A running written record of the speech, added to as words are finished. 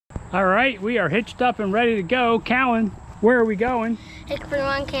All right, we are hitched up and ready to go. Callan, where are we going? Hickory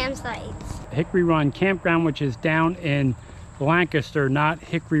Run Campsites. Hickory Run Campground, which is down in Lancaster, not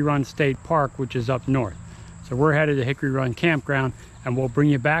Hickory Run State Park, which is up north. So we're headed to Hickory Run Campground, and we'll bring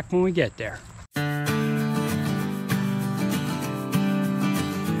you back when we get there.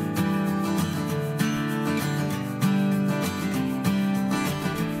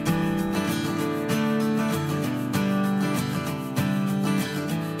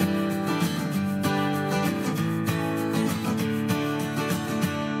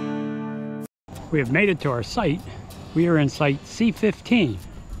 We have made it to our site. We are in site C15.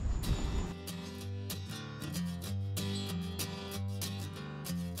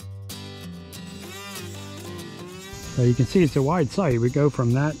 So you can see it's a wide site. We go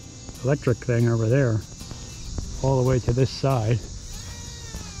from that electric thing over there all the way to this side,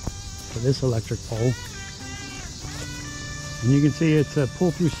 to this electric pole. And you can see it's a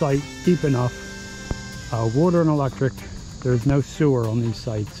pull-through site, deep enough. Water and electric. There's no sewer on these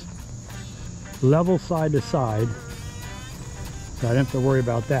sites. Level side to side, so I don't have to worry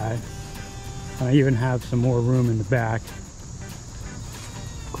about that. And I even have some more room in the back.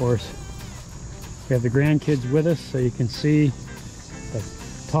 Of course, we have the grandkids with us, so you can see the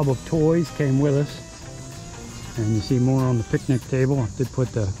tub of toys came with us. And you see more on the picnic table. I did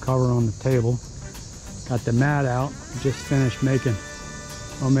put the cover on the table. Got the mat out. Just finished making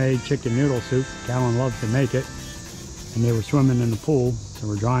homemade chicken noodle soup. Callan loves to make it. And they were swimming in the pool, so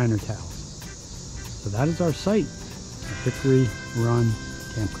we're drying their towels. So that is our site, Hickory Run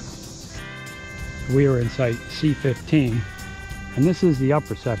Campground. We are in site C15, and this is the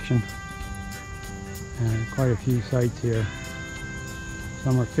upper section. And quite a few sites here.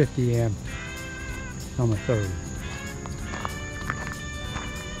 Some are 50 amp, some are 30.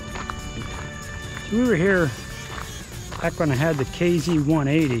 So we were here back when I had the KZ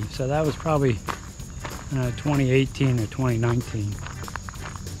 180, so that was probably 2018 or 2019.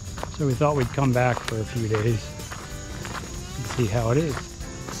 So we thought we'd come back for a few days and see how it is.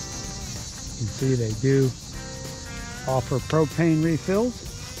 You can see they do offer propane refills.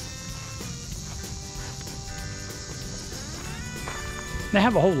 They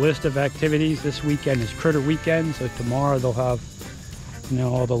have a whole list of activities. This weekend is Critter Weekend, so tomorrow they'll have, you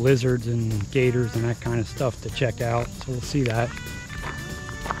know, all the lizards and gators and that kind of stuff to check out. So we'll see that.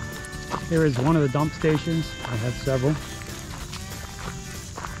 Here is one of the dump stations. I have several.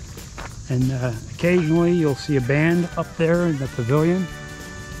 And occasionally you'll see a band up there in the pavilion.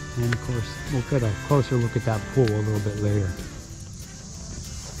 And of course, we'll get a closer look at that pool a little bit later.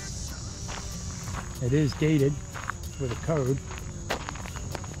 It is gated with a code.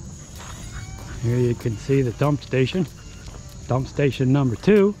 Here you can see the dump station. Dump station number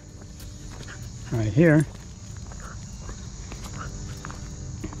 2, right here.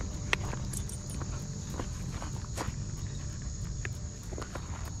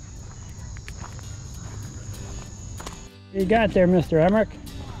 What you got there, Mr. Emmerich?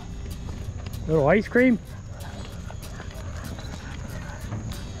 A little ice cream?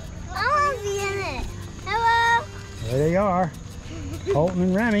 I want to be in it. Hello. There they are. Colton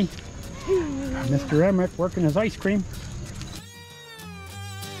and Remy. Mr. Emmerich working his ice cream.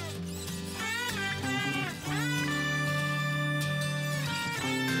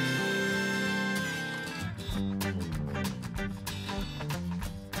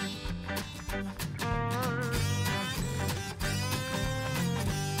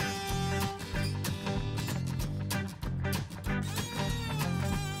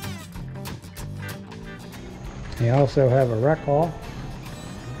 They also have a rec hall.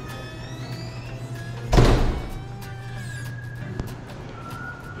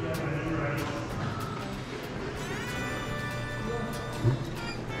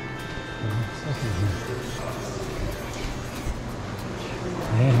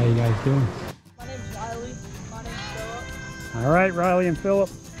 Hey, how you guys doing? My name's Riley. My name's Philip. All right, Riley and Philip.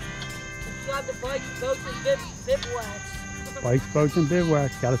 Subscribe to Bikes, Boats, and Bivouacs. Bikes, Boats, and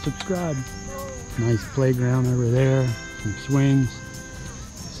Bivouacs. Gotta subscribe. Nice playground over there. Some swings.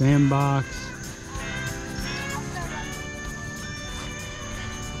 Sandbox.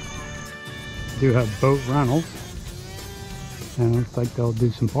 Do have boat rentals. And it looks like they'll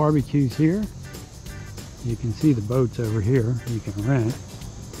do some barbecues here. You can see the boats over here you can rent.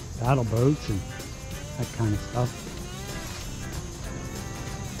 Paddle boats and that kind of stuff.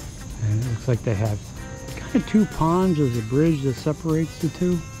 And it looks like they have kind of 2 ponds. There's a bridge that separates the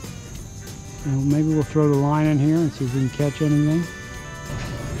two. And maybe we'll throw the line in here and see if we can catch anything.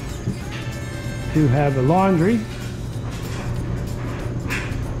 Do have a laundry.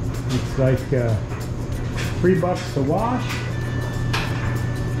 It's like $3 to wash,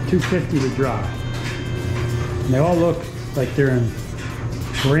 $250 to dry. And they all look like they're in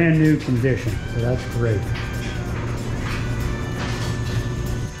brand new condition, so that's great.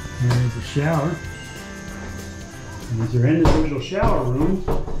 There's the shower. And these are individual shower rooms.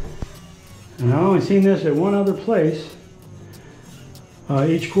 And I've only seen this at one other place.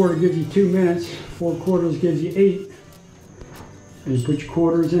 Each quarter gives you 2 minutes. 4 quarters gives you 8. And you put your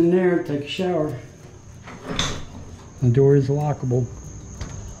quarters in there, take a shower. The door is lockable.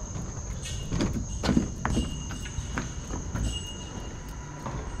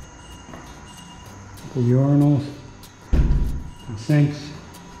 The urinals, and sinks.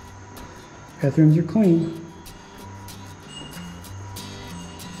 Bathrooms are clean.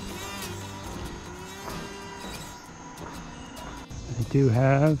 They do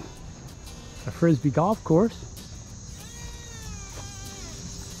have a Frisbee golf course.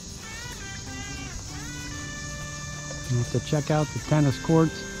 You have to check out the tennis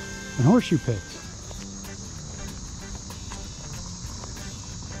courts and horseshoe pits.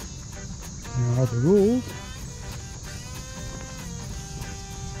 There are the rules.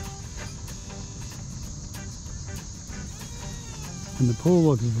 And the pool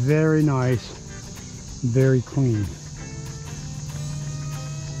looks very nice, very clean.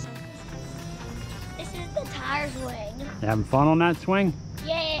 This is the tire swing. You having fun on that swing?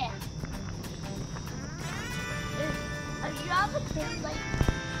 Yeah. If you have a kid like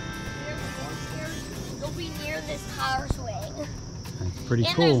near the horse here, you'll be near this tire swing. That's pretty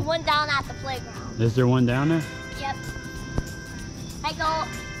and cool. there's one down at the playground. Is there one down there? Yep. I go.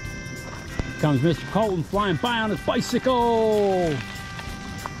 Here comes Mr. Colton flying by on his bicycle.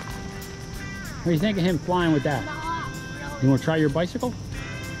 What do you think of him flying with that? No, You want to try your bicycle?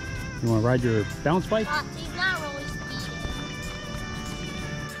 You want to ride your bounce bike? he's not really speeding.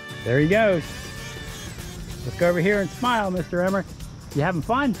 There he goes. Look over here and smile, Mr. Emmerich. You having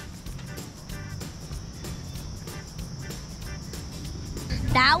fun?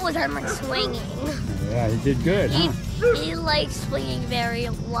 That was Emmerich swinging. Yeah, he did good, huh? He likes swinging very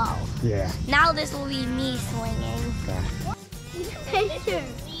low. Yeah. Now this will be me swinging. Picture.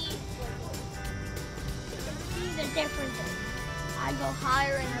 See the difference. I go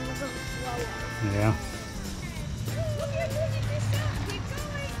higher and I'm going slower. Yeah. Keep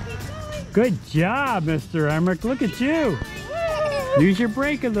going. Good job, Mr. Emmerich. Look at you. Use your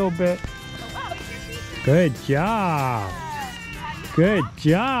brake a little bit. Good job. Good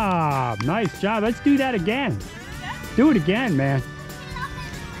job. Nice job. Let's do that again. Do it again, man.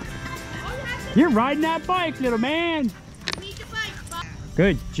 You're riding that bike, little man.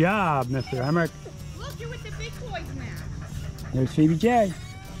 Good job, Mr. Emmerich. Look, you're with the big boys now. There's Phoebe J.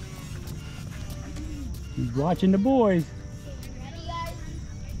 He's watching the boys. Ready, guys?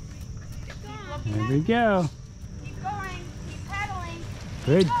 There we go. Keep going. Keep pedaling.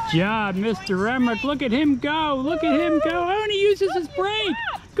 Good job, Mr. Emmerich. Look at him go. Look at him go. Oh, and he uses his brake.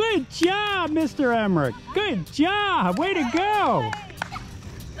 Good job, Mr. Emmerich. Good job. Way to go.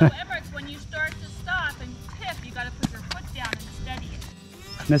 So, Emmerich, when you start to stop and tip, you got to put your foot down and steady it.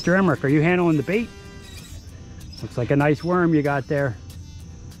 Mr. Emmerich, are you handling the bait? Looks like a nice worm you got there.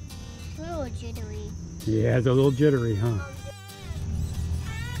 A little jittery. Yeah, it's a little jittery, huh?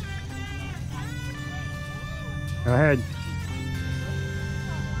 Go ahead.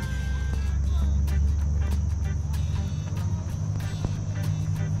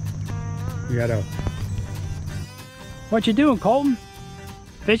 You gotta... What you doing, Colton?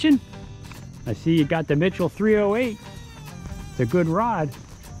 Fishing? I see you got the Mitchell 308. It's a good rod.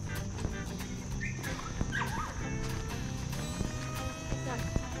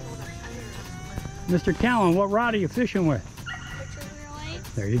 Mr. Callan, what rod are you fishing with?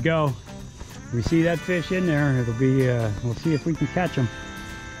 There you go. We see that fish in there. It'll be, we'll see if we can catch them.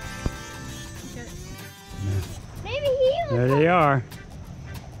 Maybe he was. There they are.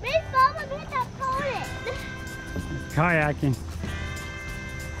 Maybe Mama hit that opponent. Kayaking.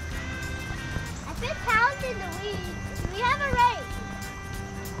 I think Cal's in the lead. We have a race.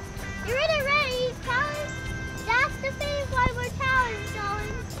 You're in a race, Cal's. That's the thing why we're Cal's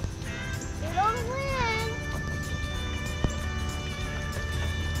going. You're gonna win.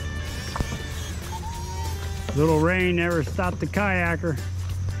 Little rain never stopped the kayaker.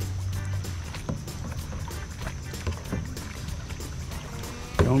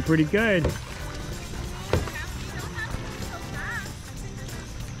 Going pretty good.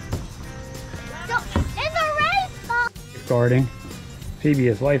 So, it's a race, Mom. Guarding. Phoebe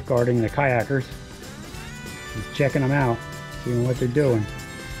is lifeguarding the kayakers. She's checking them out, seeing what they're doing.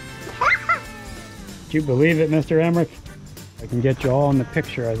 Do you believe it, Mr. Emmerich? I can get you all in the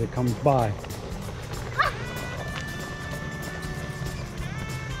picture as it comes by.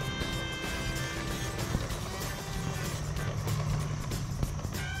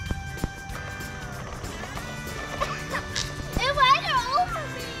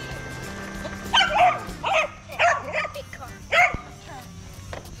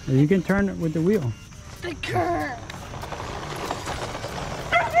 You can turn it with the wheel. The curve.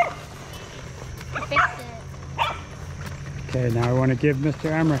 Fix it. Okay, now I want to give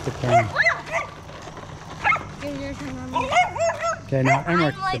Mr. Emmerich a turn. Give your turn on me. Okay, now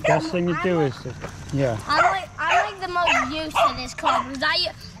Emmerich, I'm like the best thing to do is to, yeah. I'm like the most used to this car because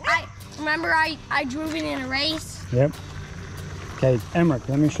I remember I drove it in a race. Yep. Okay, Emmerich,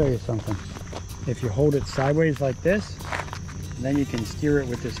 let me show you something. If you hold it sideways like this, then you can steer it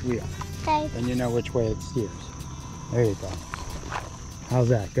with this wheel. Okay. Then you know which way it steers. There you go. How's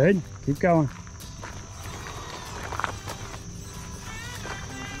that? Good? Keep going.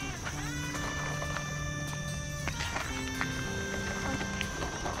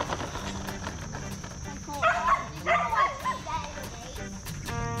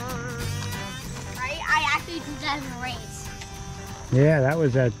 Yeah, that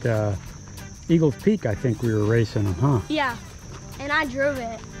was at Eagles Peak, I think we were racing them, huh? Yeah, and I drove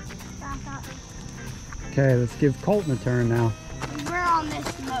it. Okay, let's give Colton a turn now. We're on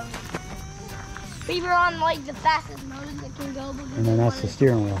this mode. We were on like the fastest mode that can go. And then that's the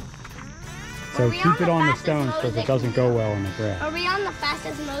steering wheel. So keep it on the stones because it doesn't go well in the grass. Are we on the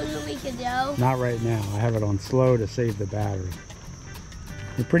fastest mode that we could go? Not right now. I have it on slow to save the battery.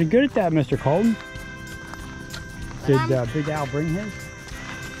 You're pretty good at that, Mr. Colton. Did Big Al bring his?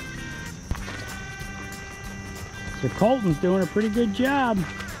 So Colton's doing a pretty good job.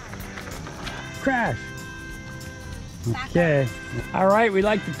 Crash. Okay. All right, we'd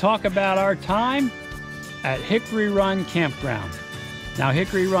like to talk about our time at Hickory Run Campground. Now,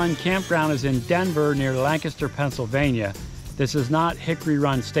 Hickory Run Campground is in Denver near Lancaster, Pennsylvania. This is not Hickory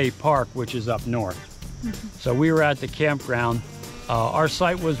Run State Park, which is up north. So we were at the campground. Our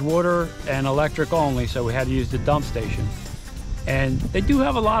site was water and electric only, so we had to use the dump station. And they do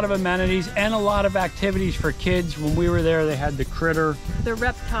have a lot of amenities and a lot of activities for kids. When we were there, they had the critter. The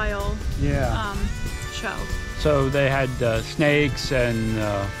reptile show. So they had snakes and...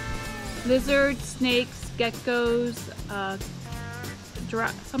 lizards, snakes, geckos,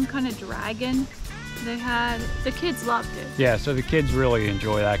 some kind of dragon they had. The kids loved it. Yeah, so the kids really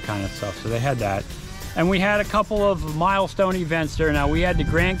enjoy that kind of stuff. So they had that. And we had a couple of milestone events there. Now, we had the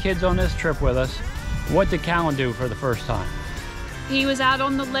grandkids on this trip with us. What did Callan do for the first time? He was out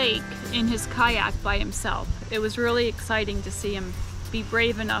on the lake in his kayak by himself. It was really exciting to see him be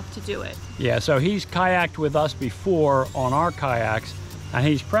brave enough to do it. Yeah, so he's kayaked with us before on our kayaks, and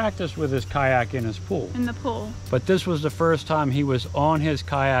he's practiced with his kayak in his pool. In the pool. But this was the first time he was on his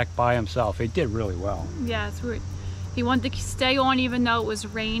kayak by himself. He did really well. Yeah, it's weird. He wanted to stay on even though it was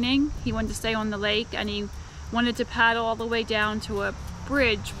raining. He wanted to stay on the lake, and he wanted to paddle all the way down to a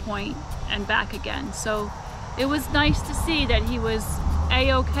bridge point and back again. So it was nice to see that he was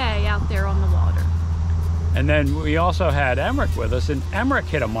A-okay out there on the water. And then we also had Emmerich with us, and Emmerich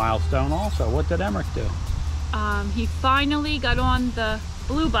hit a milestone also. What did Emmerich do? He finally got on the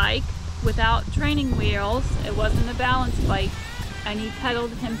blue bike without training wheels. It wasn't a balance bike, and he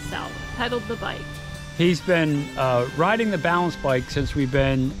pedaled the bike. He's been riding the balance bike since we've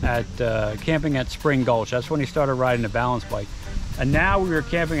been at camping at Spring Gulch. That's when he started riding the balance bike. And now we were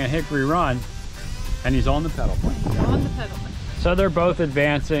camping at Hickory Run, and he's on the pedal bike. On the pedal bike. So they're both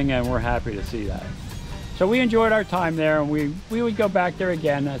advancing, and we're happy to see that. So we enjoyed our time there, and we would go back there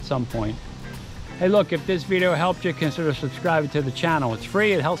again at some point. Hey, look, if this video helped you, consider subscribing to the channel. It's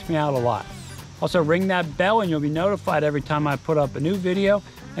free, it helps me out a lot. Also, ring that bell, and you'll be notified every time I put up a new video,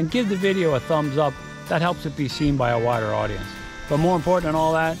 and give the video a thumbs up. That helps it be seen by a wider audience. But more important than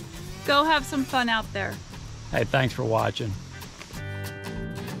all that, go have some fun out there. Hey, thanks for watching.